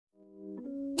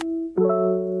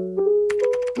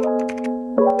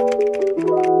Assalamualaikum,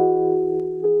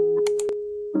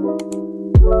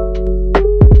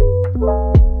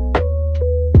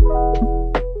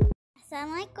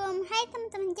 hai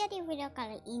teman-teman. Jadi video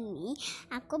kali ini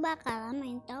aku bakalan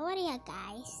main tower ya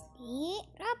guys di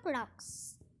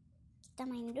Roblox. Kita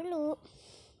main dulu.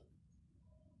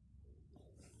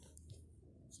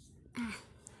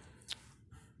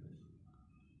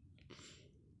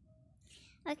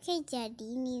 Oke, jadi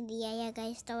ini dia ya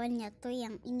guys towernya tuh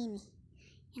yang ini nih,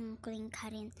 yang aku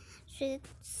lingkarin,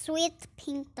 sweet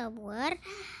pink tower.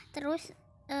 Terus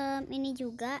ini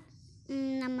juga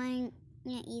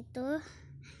namanya itu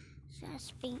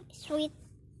sweet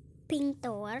pink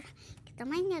tower. Kita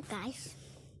main ya guys.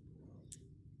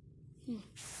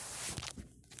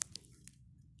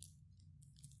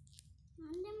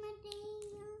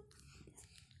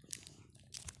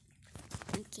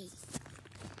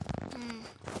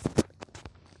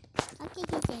 Oke,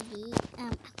 jadi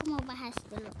aku mau bahas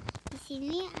dulu. Di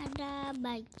sini ada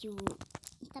baju,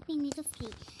 tapi ini tuh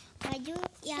free.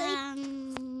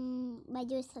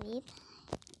 Baju slip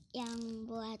yang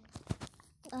buat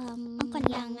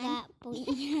yang nggak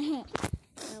punya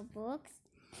roblox.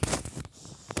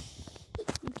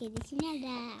 Oke, di sini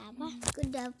ada apa?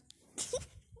 Kuda.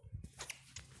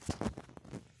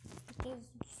 Oke,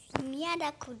 di sini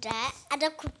ada kuda.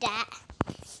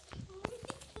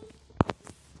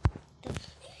 Tuh,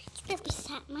 kita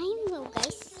bisa main loh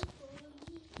guys.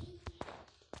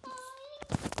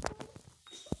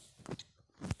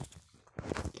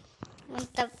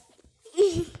 Mantap.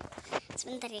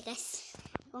 Sebentar ya guys,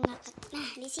 aku ngakak. Nah,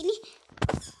 di sini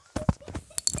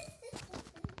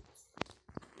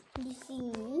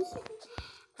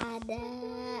ada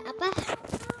apa?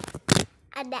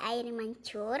 Ada air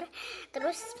mancur.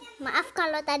 Terus maaf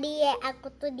kalau tadi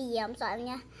aku tuh diam,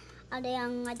 soalnya ada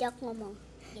yang ngajak ngomong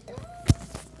gitu.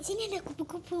 Di sini ada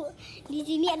kupu-kupu. Di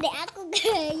sini ada aku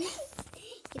guys.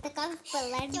 Kita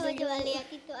pelan. Coba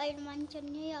lihat itu air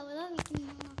mancurnya, ya Allah, bikin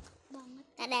banget.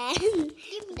 Tada.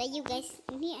 Udah yuk guys.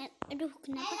 Ini aduh,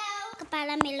 kenapa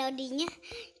kepala melodinya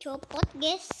copot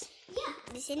guys.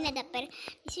 Di sini ada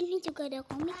di sini juga ada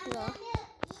komik loh.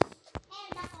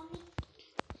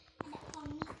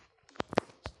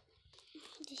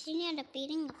 Di sini ada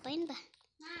piring, ngapain bah?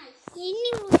 Ini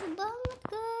lucu banget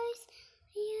guys.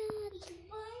 Lihat. Lucu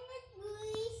banget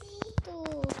guys.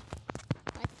 Tuh.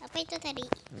 Apa itu tadi?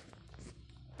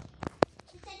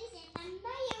 Tadi setan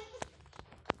bayang.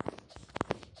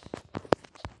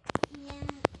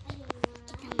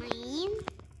 Kita main.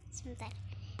 Sebentar.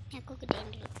 Ini aku gedein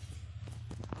dulu.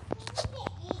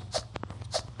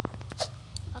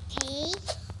 Oke.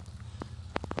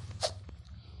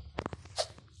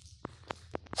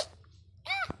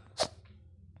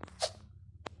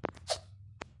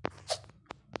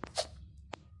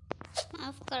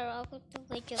 Maaf kalau aku tuh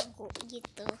gak jago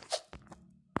gitu.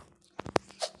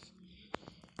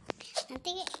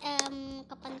 Nanti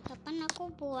kapan-kapan aku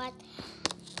buat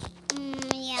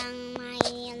yang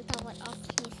main Tower of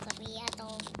Mystery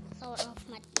atau Tower of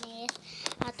Madness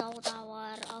atau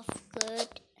Tower of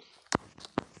Good.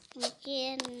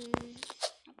 Mungkin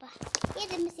apa? Ya,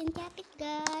 ada mesin capit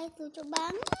guys, lucu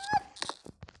banget.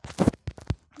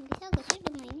 Bisa gak sih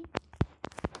udah mainin?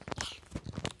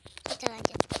 Kita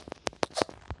lanjut.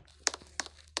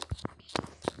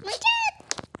 Loncat.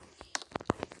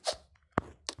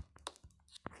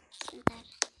 Sebentar.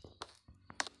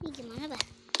 Ini gimana bah?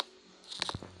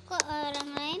 Kok orang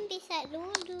lain bisa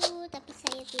duduk, tapi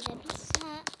saya tidak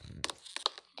bisa.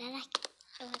 Udahlah,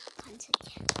 lewatkan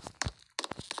saja.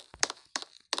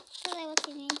 Kita lewat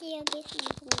sini aja ya guys,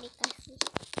 langsung dikasih.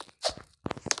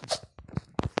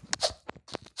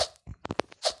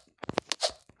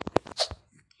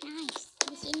 Nice.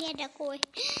 Di sini ada kue.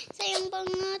 Sayang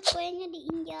banget kuenya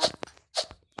diinjak.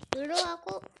 Dulu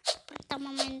aku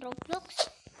pertama main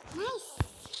Roblox. Nice.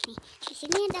 Nih, di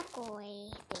sini ada kue.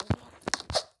 Tuh.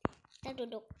 Kita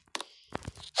duduk.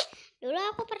 Dulu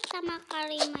aku pertama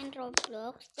kali main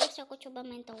Roblox, terus aku coba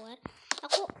main tower.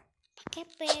 Aku pakai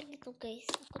pair gitu guys.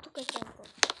 Aku tuh gak jago.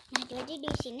 Nah, jadi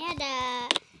di sini ada,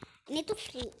 ini tuh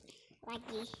free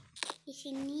lagi. Di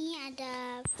sini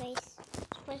ada face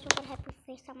super happy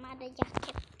face sama ada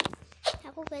jaket.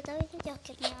 Aku gak tahu itu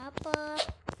jaketnya apa.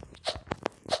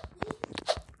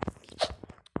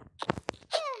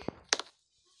 Ya,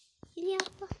 ini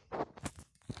apa?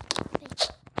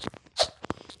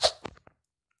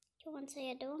 Cuman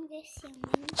saya doang guys yang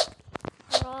main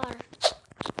horror.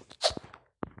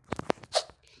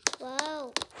 Wow.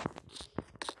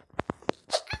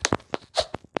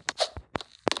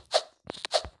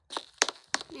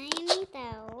 Nah, ini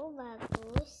tahu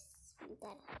bagus.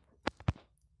 Bentar.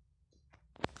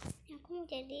 Aku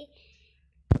jadi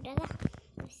udahlah,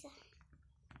 bisa.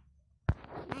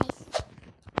 Nice.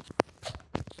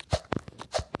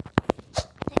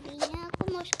 Tadinya aku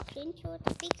mau screenshot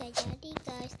tapi gak jadi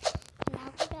guys, karena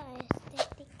aku udah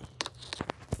estetik.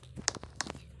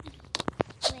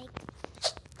 Baik.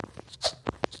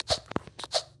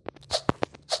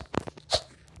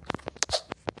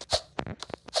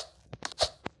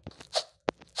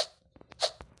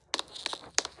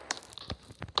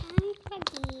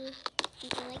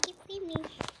 Bentar lagi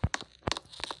finish.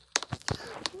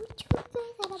 Lucu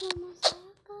guys, ada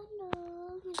memasakan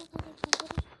dong, ada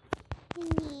kasur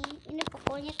ini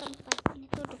pokoknya tempatnya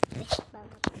tuh the best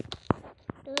banget.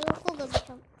 Dulu aku gak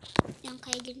bisa yang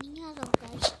kayak gininya loh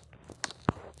guys.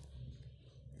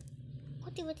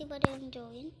 Kok tiba-tiba ada yang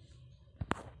join?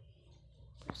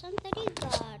 Perasaan tadi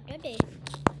gak ada deh,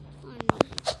 aneh.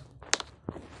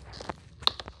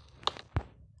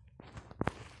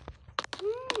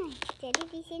 Jadi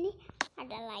di sini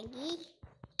ada lagi.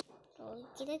 Tuh,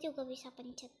 kita juga bisa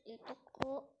pencet YouTube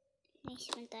kok. Nih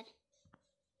sebentar.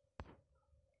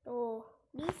 Tuh,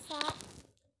 bisa.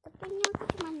 Tapi ini aku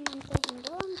cuma nentuin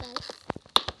doang, guys.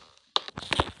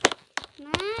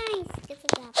 Nice, kita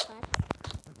dapat.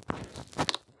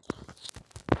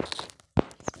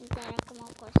 Sebentar aku mau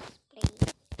cosplay.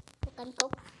 Bukan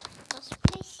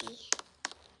cosplay sih.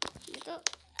 Itu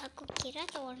aku kira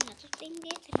warna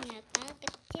tinggi, ternyata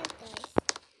kecil guys.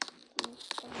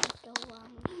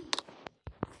 Doang.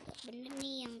 Gak bener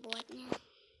nih yang buatnya.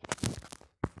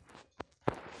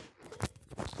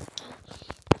 Oke,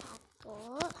 1,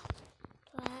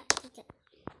 2, 3.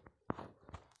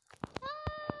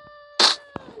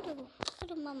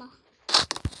 Aduh mama.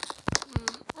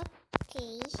 Nah, oke.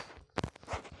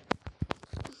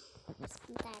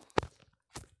 Sebentar.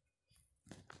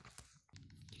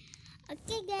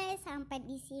 Oke guys, sampai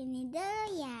di sini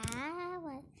dulu ya.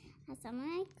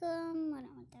 Assalamualaikum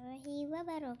warahmatullahi